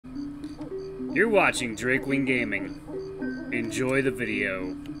You're watching Quinn Gaming. Enjoy the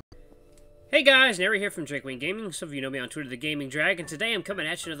video. Hey guys, Nary here from Quinn Gaming. Some of you know me on Twitter, The Gaming Dragon. Today I'm coming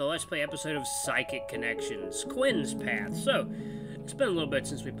at you with a Let's Play episode of Psychic Connections, Quinn's Path. So, it's been a little bit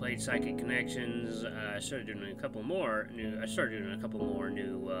since we played Psychic Connections. I started doing a couple more new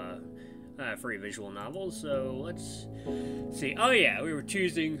free visual novels. So let's see. Oh yeah, we were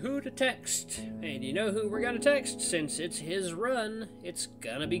choosing who to text, and you know who we're gonna text since it's his run. It's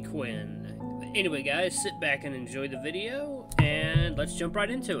gonna be Quinn. But anyway, guys, sit back and enjoy the video, and let's jump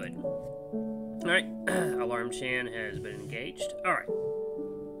right into it. All right, Alarm Chan has been engaged. All right,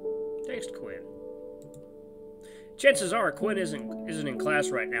 text Quinn. Chances are Quinn isn't in class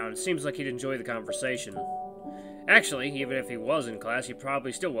right now, and it seems like he'd enjoy the conversation. Actually, even if he was in class, he'd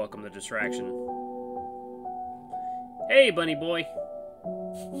probably still welcome the distraction. Hey, bunny boy.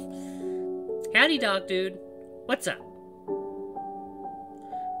 Howdy, dog dude. What's up?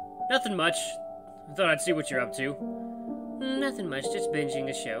 Nothing much. I thought I'd see what you're up to. Nothing much, just binging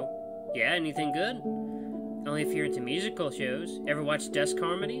a show. Yeah, anything good? Only if you're into musical shows. Ever watch Dusk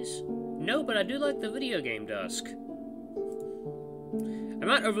Harmonies? No, but I do like the video game Dusk. I'm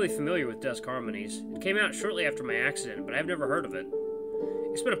not overly familiar with Dusk Harmonies. It came out shortly after my accident, but I've never heard of it.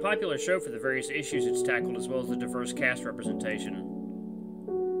 It's been a popular show for the various issues it's tackled, as well as the diverse cast representation.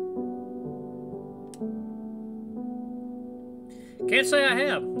 Can't say I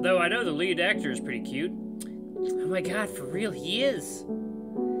have, though I know the lead actor is pretty cute. Oh my god, for real, he is!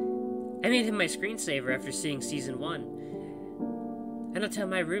 I made him my screensaver after seeing Season 1. I don't think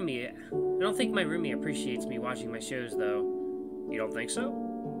my roomie appreciates me watching my shows, though. You don't think so?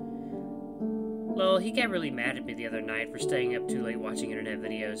 Well, he got really mad at me the other night for staying up too late watching internet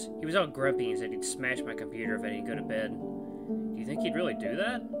videos. He was all grumpy and said he'd smash my computer if I didn't go to bed. Do you think he'd really do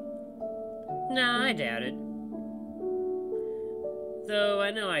that? Nah, I doubt it. Though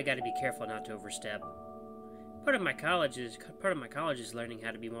I know I gotta be careful not to overstep. Part of my college is learning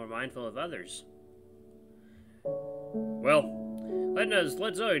how to be more mindful of others. Well,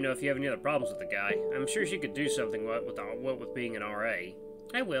 let Zoe know if you have any other problems with the guy. I'm sure she could do something with being an RA.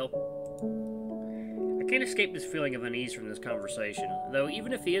 I will. I can't escape this feeling of unease from this conversation, though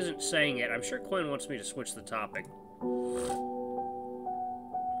even if he isn't saying it, I'm sure Quinn wants me to switch the topic.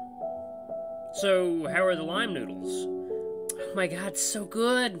 So, how are the lime noodles? Oh my god, so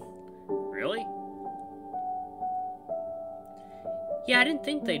good! Really? Yeah, I didn't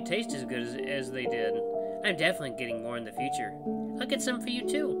think they'd taste as good as they did. I'm definitely getting more in the future. I'll get some for you,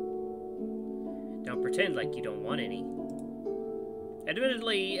 too. Don't pretend like you don't want any.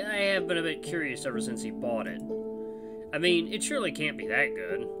 Admittedly, I have been a bit curious ever since he bought it. I mean, it surely can't be that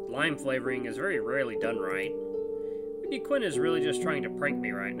good. Lime flavoring is very rarely done right. Maybe Quinn is really just trying to prank me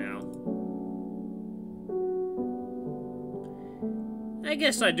right now. I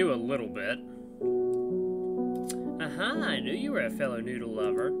guess I do a little bit. Aha, I knew you were a fellow noodle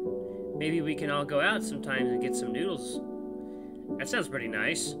lover. Maybe we can all go out sometimes and get some noodles. That sounds pretty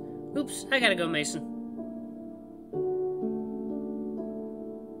nice. Oops, I gotta go, Mason.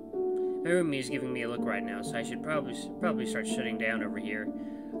 My roomie is giving me a look right now, so I should probably start shutting down over here.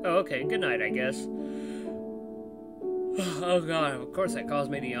 Oh, okay, good night, I guess. Oh god, of course that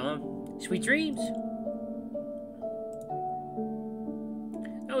caused me to yawn. Sweet dreams!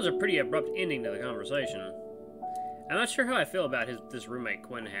 That was a pretty abrupt ending to the conversation. I'm not sure how I feel about this roommate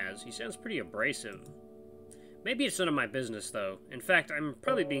Quinn has. He sounds pretty abrasive. Maybe it's none of my business, though. In fact, I'm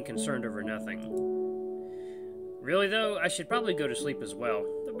probably being concerned over nothing. Really, though, I should probably go to sleep as well.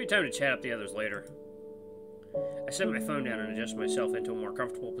 There'll be time to chat up the others later. I set my phone down and adjust myself into a more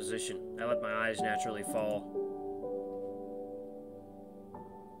comfortable position. I let my eyes naturally fall.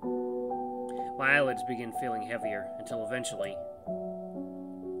 My eyelids begin feeling heavier, until eventually...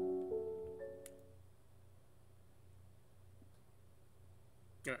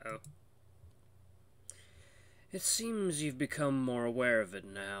 Uh-oh. It seems you've become more aware of it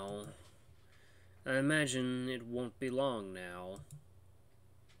now. I imagine it won't be long now.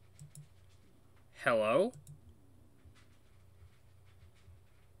 Hello?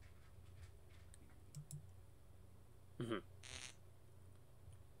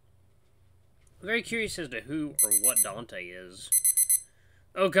 Very curious as to who or what Dante is.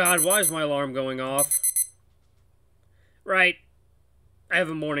 Oh god, why is my alarm going off? Right. I have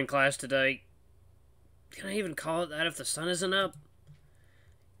a morning class today. Can I even call it that if the sun isn't up?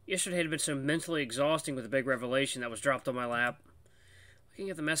 Yesterday had been so mentally exhausting with the big revelation that was dropped on my lap. Looking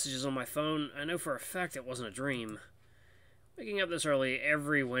at the messages on my phone, I know for a fact it wasn't a dream. Waking up this early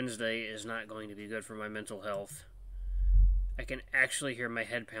every Wednesday is not going to be good for my mental health. I can actually hear my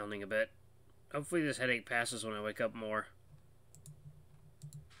head pounding a bit. Hopefully this headache passes when I wake up more.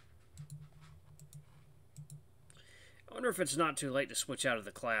 Wonder if it's not too late to switch out of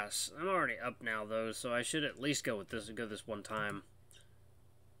the class. I'm already up now, though, so I should at least go this one time.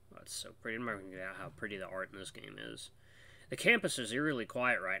 Oh, it's so pretty. I'm not going to get out how pretty the art in this game is. The campus is eerily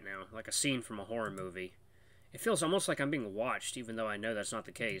quiet right now, like a scene from a horror movie. It feels almost like I'm being watched, even though I know that's not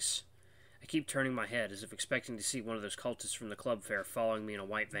the case. I keep turning my head, as if expecting to see one of those cultists from the club fair following me in a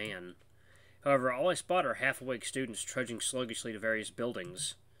white van. However, all I spot are half-awake students trudging sluggishly to various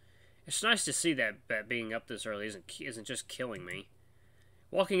buildings. It's nice to see that being up this early isn't just killing me.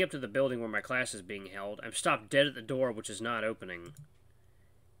 Walking up to the building where my class is being held, I'm stopped dead at the door, which is not opening.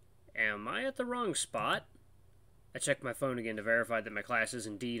 Am I at the wrong spot? I check my phone again to verify that my class is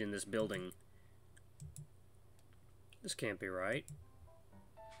indeed in this building. This can't be right.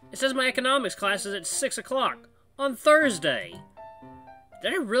 It says my economics class is at 6 o'clock on Thursday.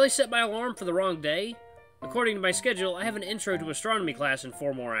 Did I really set my alarm for the wrong day? According to my schedule, I have an intro to astronomy class in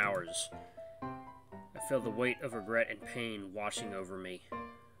 4 more hours. I feel the weight of regret and pain washing over me.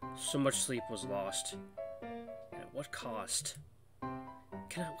 So much sleep was lost. And at what cost?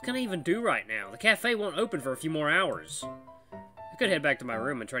 What can I even do right now? The cafe won't open for a few more hours. I could head back to my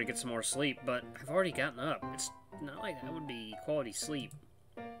room and try to get some more sleep, but I've already gotten up. It's not like that would be quality sleep.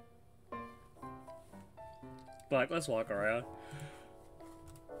 But let's walk around.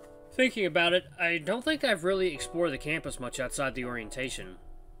 Thinking about it, I don't think I've really explored the campus much outside the orientation.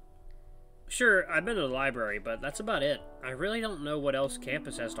 Sure, I've been to the library, but that's about it. I really don't know what else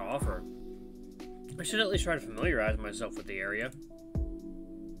campus has to offer. I should at least try to familiarize myself with the area.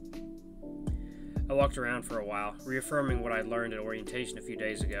 I walked around for a while, reaffirming what I'd learned at orientation a few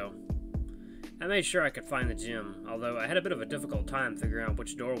days ago. I made sure I could find the gym, although I had a bit of a difficult time figuring out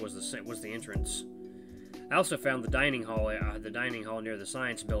which door was the entrance. I also found the dining hall near the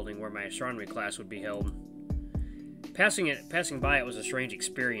science building where my astronomy class would be held. Passing by it was a strange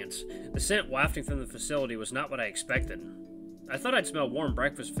experience. The scent wafting from the facility was not what I expected. I thought I'd smell warm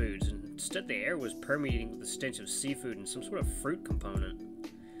breakfast foods, and instead the air was permeating with the stench of seafood and some sort of fruit component.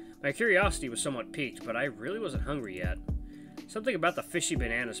 My curiosity was somewhat piqued, but I really wasn't hungry yet. Something about the fishy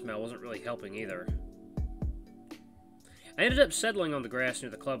banana smell wasn't really helping either. I ended up settling on the grass near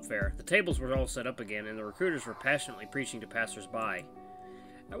the club fair. The tables were all set up again, and the recruiters were passionately preaching to passers-by.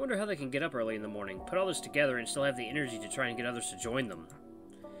 I wonder how they can get up early in the morning, put all this together, and still have the energy to try and get others to join them.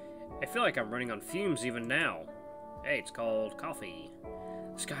 I feel like I'm running on fumes even now. Hey, it's called coffee.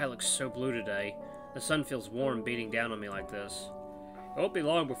 The sky looks so blue today. The sun feels warm beating down on me like this. It won't be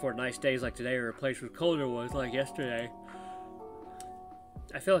long before nice days like today are replaced with colder ones like yesterday.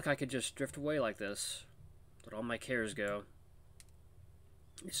 I feel like I could just drift away like this. Let all my cares go.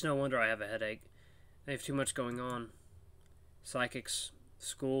 It's no wonder I have a headache. I have too much going on. Psychics,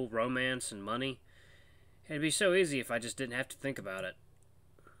 school, romance, and money. It'd be so easy if I just didn't have to think about it.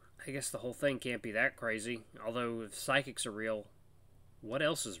 I guess the whole thing can't be that crazy. Although, if psychics are real, what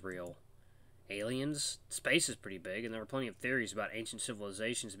else is real? Aliens? Space is pretty big, and there are plenty of theories about ancient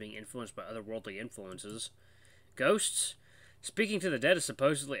civilizations being influenced by otherworldly influences. Ghosts? Speaking to the dead is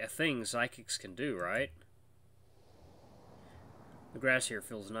supposedly a thing psychics can do, right? The grass here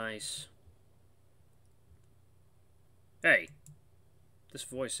feels nice. Hey! This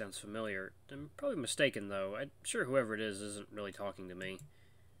voice sounds familiar. I'm probably mistaken, though. I'm sure whoever it is isn't really talking to me.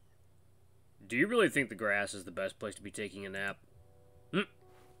 Do you really think the grass is the best place to be taking a nap?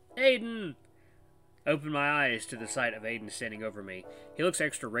 Aiden! I open my eyes to the sight of Aiden standing over me. He looks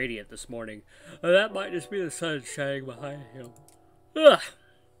extra radiant this morning. That might just be the sun shining behind him. Ugh!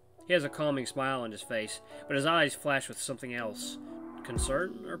 He has a calming smile on his face, but his eyes flash with something else.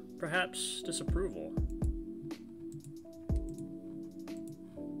 Concern, or perhaps disapproval.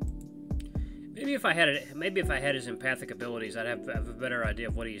 Maybe if I had his empathic abilities, I'd have a better idea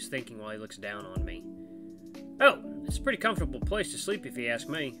of what he's thinking while he looks down on me. Oh, it's a pretty comfortable place to sleep if you ask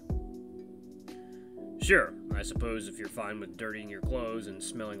me. Sure, I suppose if you're fine with dirtying your clothes and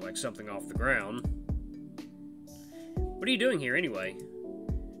smelling like something off the ground. What are you doing here anyway?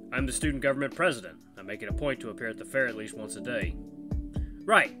 I'm the student government president. I make it a point to appear at the fair at least once a day.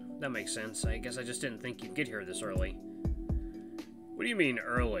 Right, that makes sense. I guess I just didn't think you'd get here this early. What do you mean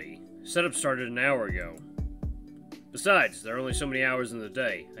early? Setup started an hour ago. Besides, there are only so many hours in the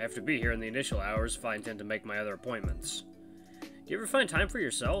day. I have to be here in the initial hours if I intend to make my other appointments. Do you ever find time for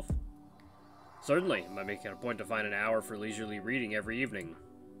yourself? Certainly, I make it a point to find an hour for leisurely reading every evening.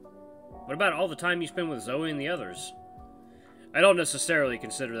 What about all the time you spend with Zoe and the others? I don't necessarily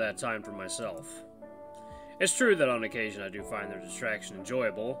consider that time for myself. It's true that on occasion I do find their distraction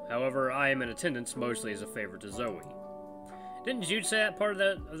enjoyable, however, I am in attendance mostly as a favor to Zoe. Didn't Jude say that part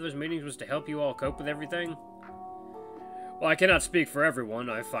of those meetings was to help you all cope with everything? While I cannot speak for everyone,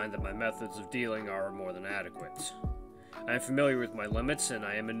 I find that my methods of dealing are more than adequate. I am familiar with my limits, and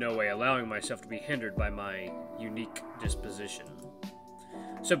I am in no way allowing myself to be hindered by my unique disposition.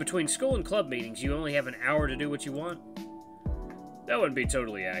 So between school and club meetings, you only have an hour to do what you want? That wouldn't be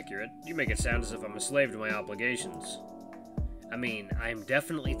totally accurate. You make it sound as if I'm a slave to my obligations. I mean, I'm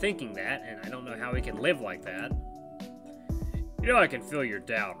definitely thinking that, and I don't know how we can live like that. You know I can feel your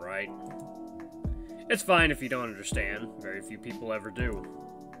doubt, right? It's fine if you don't understand. Very few people ever do.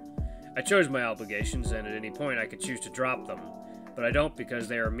 I chose my obligations, and at any point I could choose to drop them, but I don't because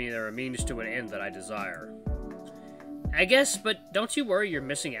they're a means to an end that I desire. I guess, but don't you worry you're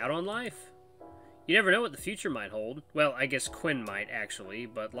missing out on life? You never know what the future might hold. Well, I guess Quinn might, actually,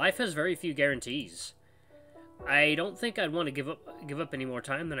 but life has very few guarantees. I don't think I'd want to give up any more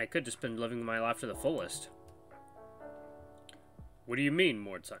time than I could to spend living my life to the fullest. What do you mean,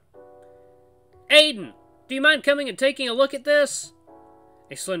 more time? Aiden! Do you mind coming and taking a look at this?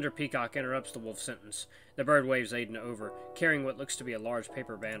 A slender peacock interrupts the wolf's sentence. The bird waves Aiden over, carrying what looks to be a large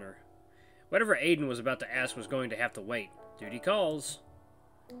paper banner. Whatever Aiden was about to ask was going to have to wait. Duty calls.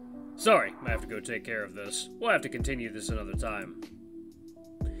 Sorry, I have to go take care of this. We'll have to continue this another time.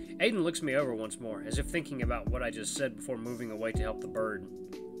 Aiden looks me over once more, as if thinking about what I just said before moving away to help the bird.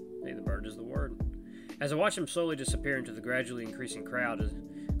 Hey, the bird is the word. As I watch him slowly disappear into the gradually increasing crowd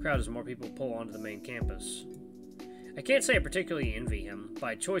as more people pull onto the main campus. I can't say I particularly envy him.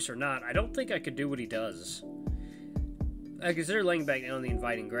 By choice or not, I don't think I could do what he does. I consider laying back down on the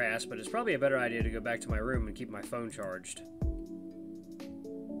inviting grass, but it's probably a better idea to go back to my room and keep my phone charged.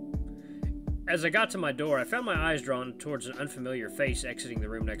 As I got to my door, I found my eyes drawn towards an unfamiliar face exiting the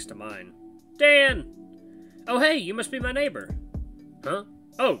room next to mine. Dan! Oh hey, you must be my neighbor. Huh?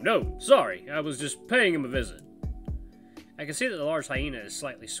 Oh, no, sorry. I was just paying him a visit. I can see that the large hyena is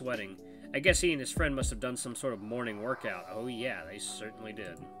slightly sweating. I guess he and his friend must have done some sort of morning workout. Oh yeah, they certainly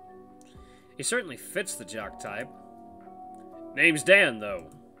did. He certainly fits the jock type. Name's Dan, though.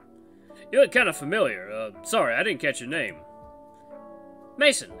 You look kind of familiar. Sorry, I didn't catch your name.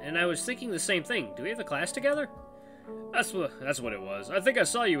 Mason, and I was thinking the same thing. Do we have a class together? That's what it was. I think I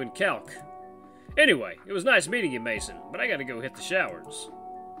saw you in Calc. Anyway, it was nice meeting you, Mason, but I gotta go hit the showers.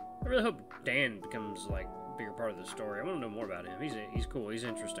 I really hope Dan becomes, like, a bigger part of the story. I want to know more about him. He's cool. He's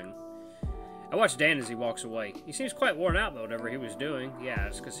interesting. I watch Dan as he walks away. He seems quite worn out by whatever he was doing. Yeah,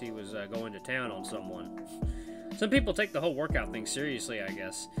 it's because he was going to town on someone. Some people take the whole workout thing seriously, I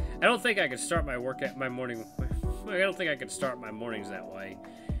guess. I don't think I could start my mornings that way.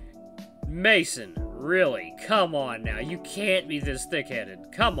 Mason, really? Come on now. You can't be this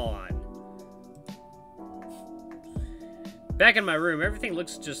thick-headed. Come on. Back in my room, everything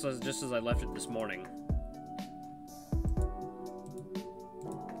looks just as I left it this morning.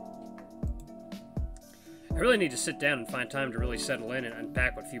 I really need to sit down and find time to really settle in and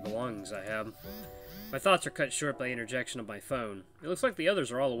unpack what few belongings I have. My thoughts are cut short by the interjection of my phone. It looks like the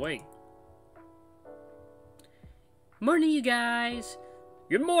others are all awake. Morning, you guys.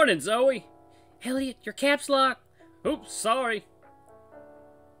 Good morning, Zoe. Elliot, your caps lock. Oops, sorry.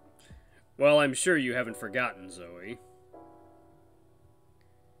 Well, I'm sure you haven't forgotten, Zoe.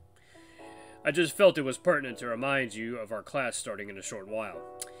 I just felt it was pertinent to remind you of our class starting in a short while.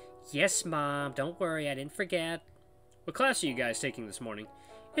 Yes, Mom. Don't worry, I didn't forget. What class are you guys taking this morning?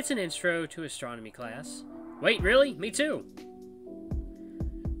 It's an intro to astronomy class. Wait, really? Me too.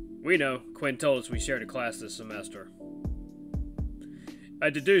 We know. Quinn told us we shared a class this semester. I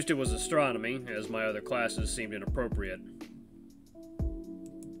deduced it was astronomy, as my other classes seemed inappropriate.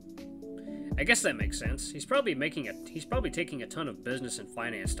 I guess that makes sense. He's probably taking a ton of business and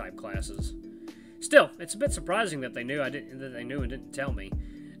finance type classes. Still, it's a bit surprising that they knew and didn't tell me.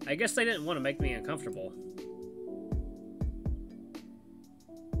 I guess they didn't want to make me uncomfortable.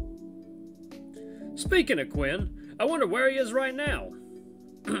 Speaking of Quinn, I wonder where he is right now.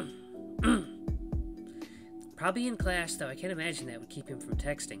 Probably in class, though. I can't imagine that would keep him from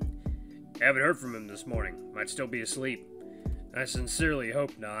texting. Haven't heard from him this morning. Might still be asleep. I sincerely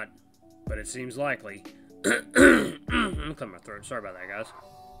hope not, but it seems likely. I'm gonna clear my throat. Sorry about that, guys.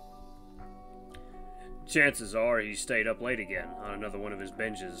 Chances are he stayed up late again on another one of his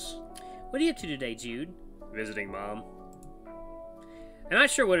binges. What are you up to today, Jude? Visiting Mom. I'm not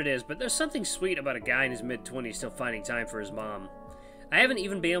sure what it is, but there's something sweet about a guy in his mid-20s still finding time for his mom. I haven't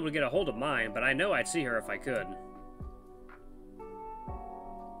even been able to get a hold of mine, but I know I'd see her if I could.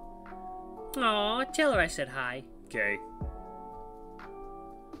 Aw, tell her I said hi. Okay.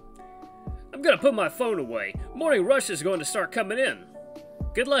 I'm gonna put my phone away. Morning rush is going to start coming in.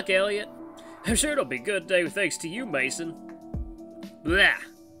 Good luck, Elliot. I'm sure it'll be a good day thanks to you, Mason. Blah.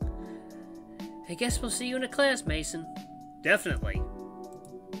 I guess we'll see you in a class, Mason. Definitely.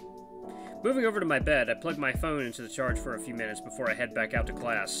 Moving over to my bed, I plug my phone into the charge for a few minutes before I head back out to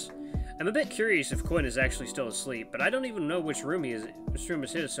class. I'm a bit curious if Quinn is actually still asleep, but I don't even know which room is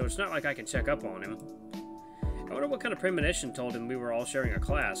his, so it's not like I can check up on him. I wonder what kind of premonition told him we were all sharing a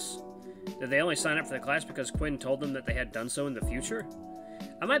class. Did they only sign up for the class because Quinn told them that they had done so in the future?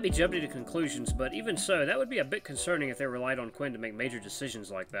 I might be jumping to conclusions, but even so, that would be a bit concerning if they relied on Quinn to make major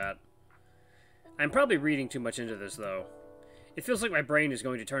decisions like that. I'm probably reading too much into this, though. It feels like my brain is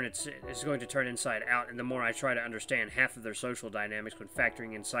going to turn inside out, and the more I try to understand half of their social dynamics when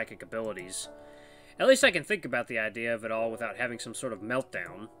factoring in psychic abilities. At least I can think about the idea of it all without having some sort of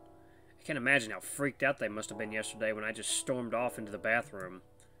meltdown. I can't imagine how freaked out they must have been yesterday when I just stormed off into the bathroom.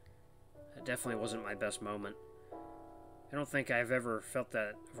 That definitely wasn't my best moment. I don't think I've ever felt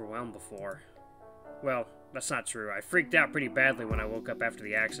that overwhelmed before. Well, that's not true. I freaked out pretty badly when I woke up after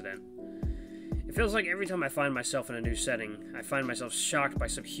the accident. It feels like every time I find myself in a new setting, I find myself shocked by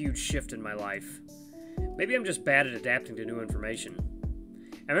some huge shift in my life. Maybe I'm just bad at adapting to new information.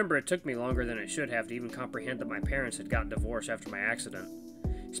 I remember it took me longer than it should have to even comprehend that my parents had gotten divorced after my accident.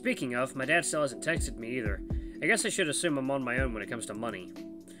 Speaking of, my dad still hasn't texted me either. I guess I should assume I'm on my own when it comes to money.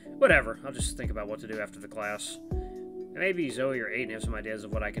 Whatever, I'll just think about what to do after the class. Maybe Zoe or Aiden have some ideas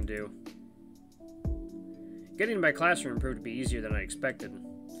of what I can do. Getting to my classroom proved to be easier than I expected.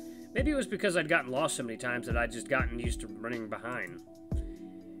 Maybe it was because I'd gotten lost so many times that I'd just gotten used to running behind.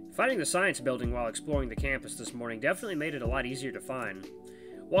 Finding the science building while exploring the campus this morning definitely made it a lot easier to find.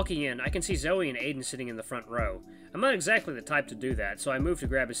 Walking in, I can see Zoe and Aiden sitting in the front row. I'm not exactly the type to do that, so I move to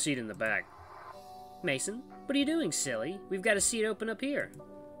grab a seat in the back. Mason, what are you doing, silly? We've got a seat open up here.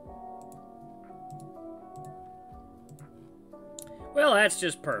 Well, that's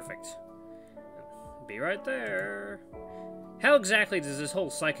just perfect. Be right there. How exactly does this whole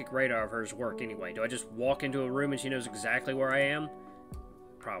psychic radar of hers work anyway? Do I just walk into a room and she knows exactly where I am?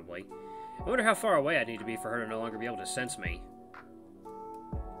 Probably. I wonder how far away I'd need to be for her to no longer be able to sense me.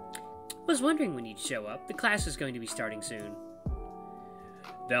 Was wondering when you'd show up. The class is going to be starting soon.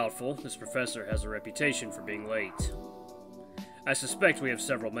 Doubtful. This professor has a reputation for being late. I suspect we have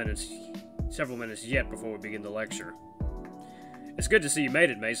several minutes yet before we begin the lecture. It's good to see you made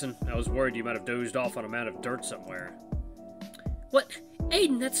it, Mason. I was worried you might have dozed off on a mound of dirt somewhere. What?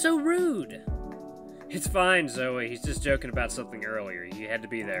 Aiden, that's so rude! It's fine, Zoe. He's just joking about something earlier. You had to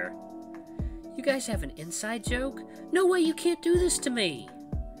be there. You guys have an inside joke? No way, you can't do this to me!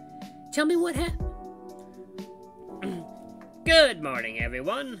 Tell me what happened. Good morning,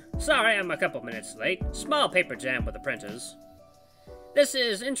 everyone. Sorry I'm a couple minutes late. Small paper jam with the printers. This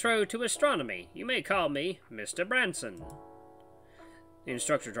is Intro to Astronomy. You may call me Mr. Branson. The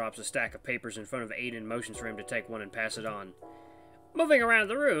instructor drops a stack of papers in front of Aiden and motions for him to take one and pass it on. Moving around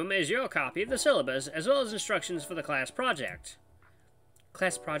the room is your copy of the syllabus, as well as instructions for the class project.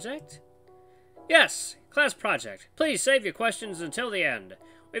 Class project? Yes, class project. Please save your questions until the end.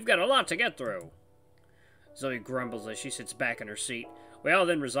 We've got a lot to get through. Zoe grumbles as she sits back in her seat. We all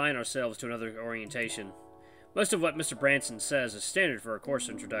then resign ourselves to another orientation. Most of what Mr. Branson says is standard for a course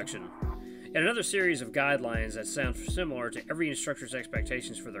introduction. Yet another series of guidelines that sound similar to every instructor's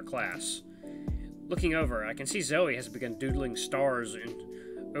expectations for their class. Looking over, I can see Zoe has begun doodling stars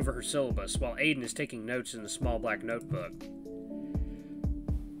over her syllabus, while Aiden is taking notes in a small black notebook.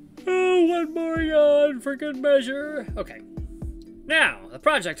 Oh, one more yawn for good measure. Okay. Now, the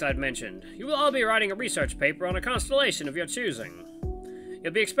project I'd mentioned. You will all be writing a research paper on a constellation of your choosing.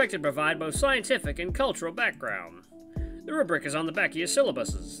 You'll be expected to provide both scientific and cultural background. The rubric is on the back of your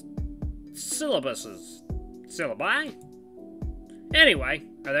syllabuses. Syllabi? Anyway,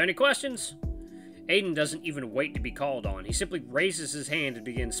 are there any questions? Aiden doesn't even wait to be called on. He simply raises his hand and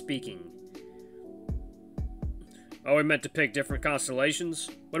begins speaking. Are we meant to pick different constellations?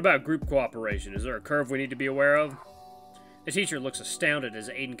 What about group cooperation? Is there a curve we need to be aware of? The teacher looks astounded as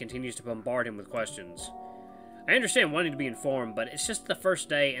Aiden continues to bombard him with questions. I understand wanting to be informed, but it's just the first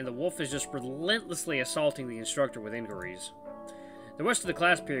day and the wolf is just relentlessly assaulting the instructor with inquiries. The rest of the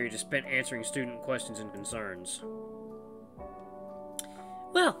class period is spent answering student questions and concerns.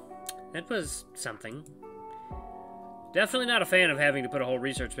 Well, that was something. Definitely not a fan of having to put a whole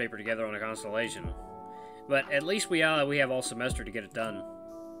research paper together on a constellation. But at least we have all semester to get it done.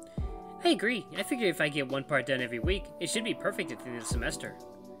 I agree. I figure if I get one part done every week, it should be perfect at the end of the semester.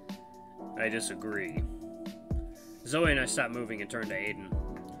 I disagree. Zoe and I stop moving and turn to Aiden.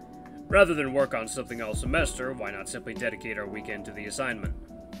 Rather than work on something all semester, why not simply dedicate our weekend to the assignment?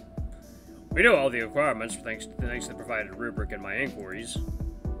 We know all the requirements thanks to the provided rubric and my inquiries.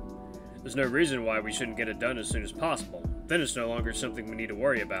 There's no reason why we shouldn't get it done as soon as possible. Then it's no longer something we need to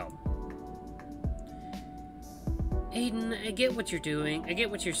worry about. Aiden, I get what you're doing, I get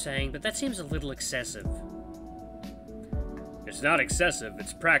what you're saying, but that seems a little excessive. It's not excessive,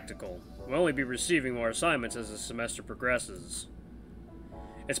 it's practical. We'll only be receiving more assignments as the semester progresses.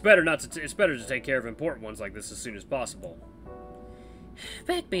 It's better to take care of important ones like this as soon as possible.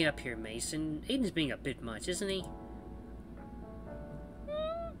 Back me up here, Mason. Aiden's being a bit much, isn't he?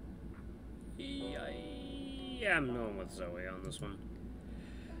 Yeah, I'm going with Zoe on this one.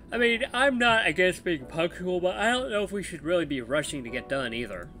 I mean, I'm not against being punctual, but I don't know if we should really be rushing to get done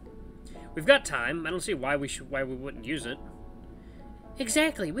either. We've got time. I don't see why we wouldn't use it.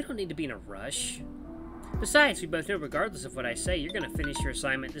 Exactly. We don't need to be in a rush. Besides, we both know regardless of what I say, you're going to finish your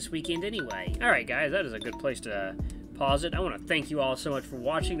assignment this weekend anyway. Alright guys, that is a good place to pause it. I want to thank you all so much for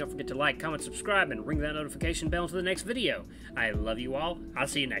watching. Don't forget to like, comment, subscribe, and ring that notification bell until the next video. I love you all. I'll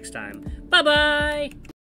see you next time. Bye-bye!